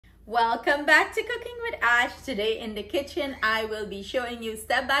Welcome back to Cooking with Ash. Today in the kitchen, I will be showing you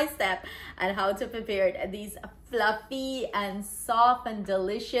step by step on how to prepare these fluffy and soft and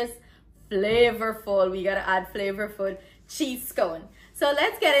delicious, flavorful, we gotta add flavorful cheese scone. So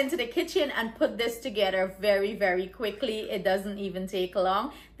let's get into the kitchen and put this together very quickly. It doesn't even take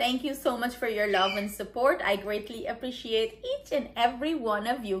long. Thank you so much for your love and support. I greatly appreciate each and every one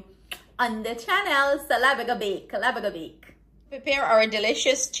of you on the channel. So let's go bake, let's go bake. Prepare our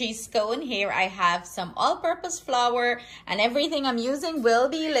delicious cheese scone. Here I have some all-purpose flour, and everything I'm using will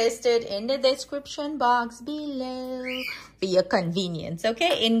be listed in the description box below for your convenience.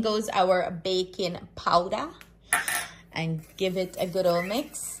 Okay, in goes our baking powder and give it a good old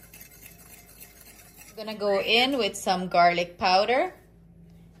mix. I'm gonna go in with some garlic powder,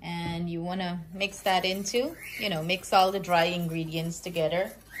 and you want to mix that into, mix all the dry ingredients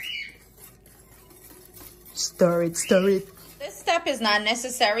together. Stir it, stir it. This step is not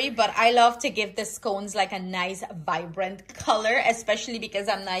necessary, but I love to give the scones like a nice vibrant color, especially because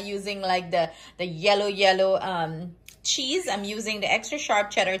I'm not using like the yellow cheese. I'm using the extra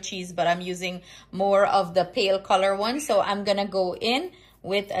sharp cheddar cheese, but I'm using more of the pale color one. So I'm gonna go in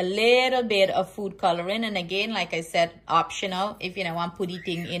with a little bit of food coloring, and again, like I said, optional. If you don't want put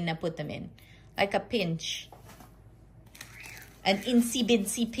anything in, put them in, like a pinch, an insy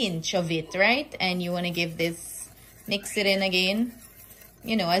binsy pinch of it, right? And you want to give this, mix it in again.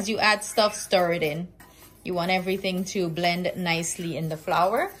 As you add stuff, stir it in. You want everything to blend nicely in the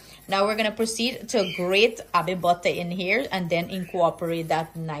flour. Now we're gonna proceed to grate a butter in here and then incorporate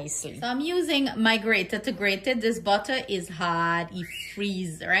that nicely. So I'm using my grater to grate it. This butter is hard, it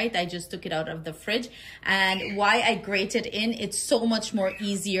freeze, right? I just took it out of the fridge. And why I grate it in, it's so much more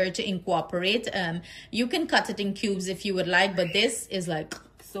easier to incorporate. You can cut it in cubes if you would like, but this is like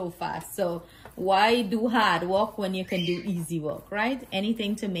so fast. So why do hard work when you can do easy work, right?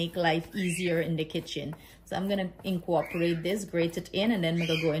 Anything to make life easier in the kitchen. So I'm gonna incorporate this, grate it in, and then I'm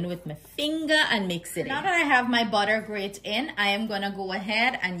gonna go in with my finger and mix it in. Now that I have my butter grate in, I am gonna go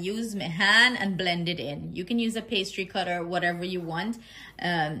ahead and use my hand and blend it in. You can use a pastry cutter, whatever you want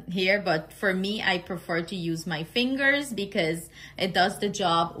here, but for me, I prefer to use my fingers because it does the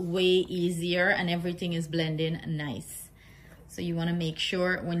job way easier and everything is blending nice. So you want to make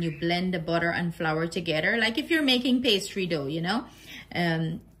sure when you blend the butter and flour together, like if you're making pastry dough,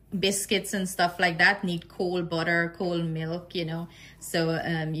 biscuits and stuff like that need cold butter, cold milk, So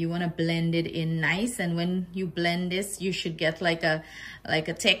you want to blend it in nice. And when you blend this, you should get like a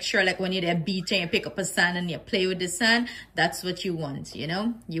texture, like when you're at a beach and you pick up a sand and you play with the sand. That's what you want,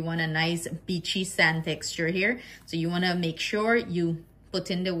 You want a nice beachy sand texture here. So you want to make sure you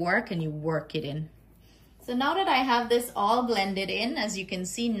put in the work and you work it in. So now that I have this all blended in, as you can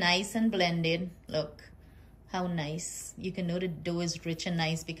see, nice and blended, look how nice. You can know the dough is rich and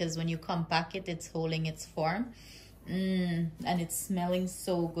nice because when you compact it, it's holding its form. And it's smelling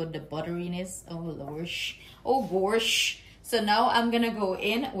so good, the butteriness. Oh gosh, oh gosh. So now I'm gonna go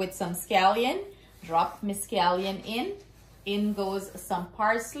in with some scallion, drop my scallion in goes some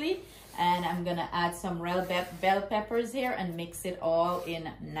parsley, and I'm gonna add some bell peppers here and mix it all in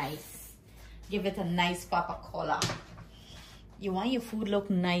nice. Give it a nice Coca-Cola. You want your food look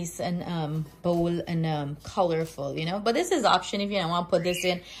nice and bold and colorful, But this is option. If you don't want to put this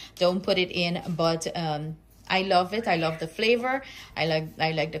in, don't put it in. But I love it. I love the flavor. I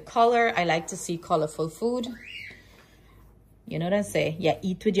like the color. I like to see colorful food. You know what I say? Yeah,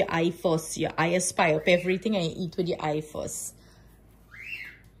 eat with your eye first. Your eye spy up everything and you eat with your eye first.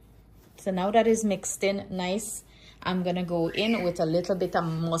 So now that is mixed in nice, I'm gonna go in with a little bit of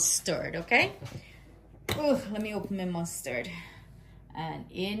mustard, okay? Ooh, let me open my mustard. And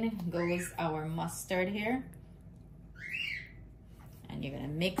in goes our mustard here. And you're gonna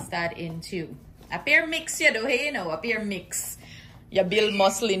mix that in too. Up here mix you do, hey, up here mix. You build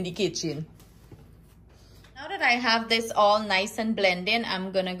muscle in the kitchen. Now that I have this all nice and blended,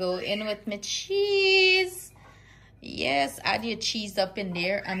 I'm gonna go in with my cheese. Yes, add your cheese up in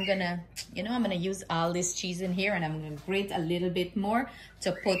there. I'm gonna use all this cheese in here, and I'm gonna grate a little bit more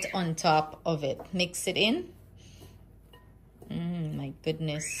to put on top of it. Mix it in. My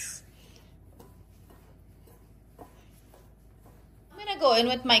goodness. I'm gonna go in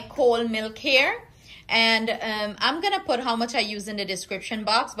with my cold milk here. And I'm gonna put how much I use in the description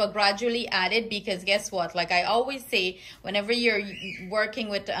box, but gradually add it because guess what? Like I always say, whenever you're working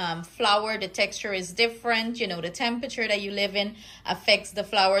with flour, the texture is different. The temperature that you live in affects the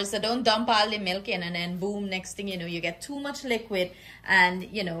flour. So don't dump all the milk in and then boom, next thing you know, you get too much liquid and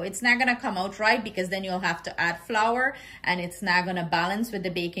it's not gonna come out right because then you'll have to add flour and it's not gonna balance with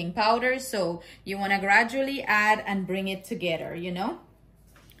the baking powder. So you wanna gradually add and bring it together,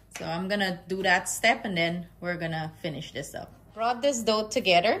 So I'm gonna do that step and then we're gonna finish this up. Brought this dough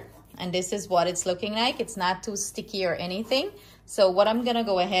together and this is what it's looking like. It's not too sticky or anything. So what I'm gonna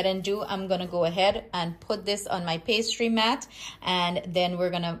go ahead and do, I'm gonna go ahead and put this on my pastry mat, and then we're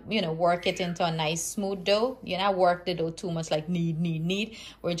gonna, you know, work it into a nice smooth dough. You know, work the dough too much like knead.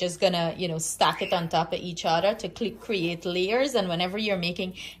 We're just gonna, you know, stack it on top of each other to create layers. And whenever you're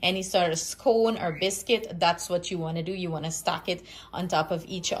making any sort of scone or biscuit, that's what you wanna do. You wanna stack it on top of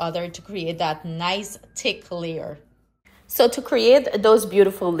each other to create that nice thick layer. So to create those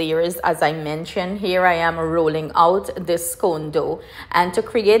beautiful layers, as I mentioned, here I am rolling out this scone dough. And to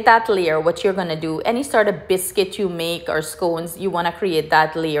create that layer, what you're gonna do, any sort of biscuit you make or scones, you wanna create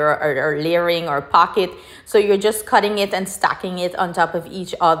that layer or layering or pocket. So you're just cutting it and stacking it on top of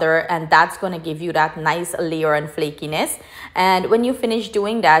each other, and that's gonna give you that nice layer and flakiness. And when you finish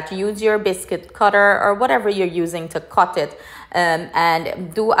doing that, use your biscuit cutter or whatever you're using to cut it.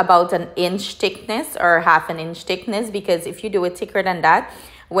 And do about an inch thickness or half an inch thickness, because if you do it thicker than that,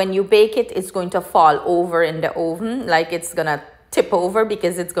 when you bake it, it's going to fall over in the oven, like it's gonna tip over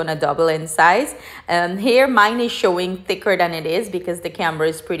because it's gonna double in size. Here mine is showing thicker than it is because the camera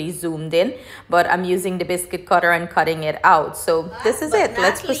is pretty zoomed in, but I'm using the biscuit cutter and cutting it out. So this is it.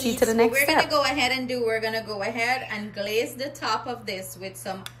 Let's proceed to the next step. We're gonna go ahead and glaze the top of this with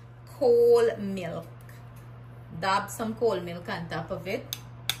some cold milk. Dab some cold milk on top of it,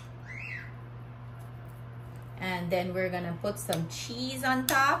 and then we're gonna put some cheese on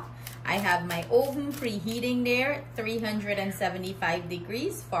top. I have my oven preheating there, 375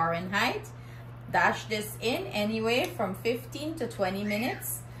 degrees Fahrenheit. Dash this in anyway from 15 to 20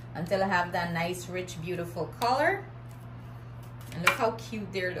 minutes until I have that nice rich beautiful color. And look how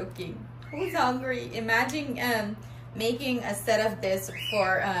cute they're looking. Who's hungry? Imagine making a set of this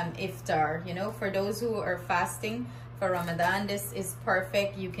for iftar, you know, for those who are fasting for Ramadan. This is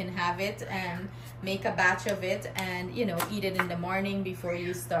perfect. You can have it and make a batch of it and, you know, eat it in the morning before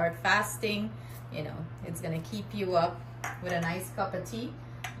you start fasting. You know, it's gonna keep you up with a nice cup of tea.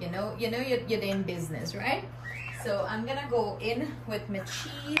 You're in business, right? So I'm gonna go in with my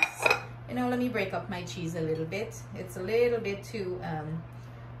cheese. You know, let me break up my cheese a little bit. It's a little bit too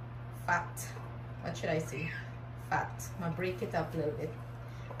fat. What should I say? Fat. I'm gonna break it up a little bit.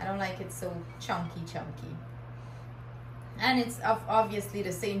 I don't like it so chunky. And it's obviously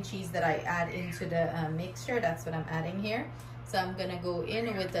the same cheese that I add into the mixture. That's what I'm adding here. So I'm gonna go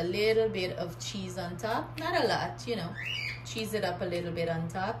in with a little bit of cheese on top. Not a lot, you know. Cheese it up a little bit on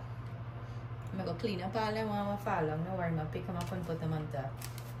top. I'm gonna go clean up all them one fall. No worry, I'm gonna pick them up and put them on top.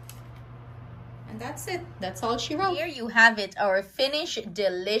 And that's it. That's all she wrote. Here you have it, our finished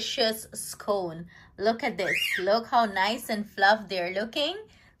delicious scone. Look at this. Look how nice and fluffy they're looking.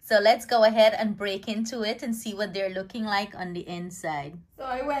 So let's go ahead and break into it and see what they're looking like on the inside. So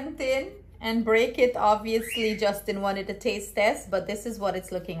I went in and break it. Obviously, Justin wanted a taste test, but this is what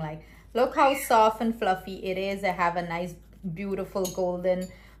it's looking like. Look how soft and fluffy it is. I have a nice, beautiful golden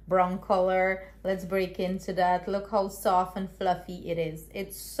brown color. Let's break into that. Look how soft and fluffy it is.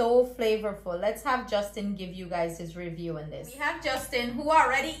 It's so flavorful. Let's have Justin give you guys his review on this. We have Justin, who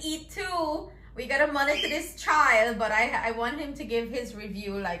already eat too. We gotta monitor this child, but I want him to give his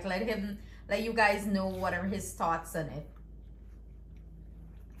review, like let you guys know what are his thoughts on it.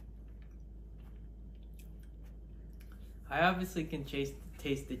 I obviously can taste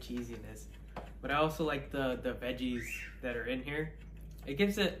the cheesiness, but I also like the veggies that are in here. It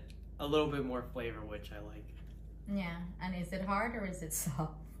gives it a little bit more flavor, which I like. Yeah, and is it hard or is it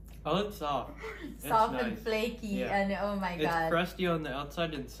soft? Oh, it's soft. Soft it's and nice. Flaky, yeah. And oh my God. It's crusty on the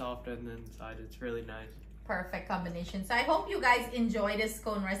outside and soft on the inside. It's really nice. Perfect combination. So I hope you guys enjoy this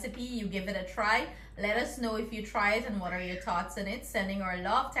scone recipe. You give it a try. Let us know if you try it and what are your thoughts on it. Sending our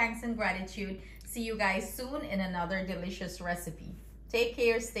love, thanks, and gratitude. See you guys soon in another delicious recipe. Take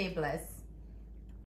care. Stay blessed.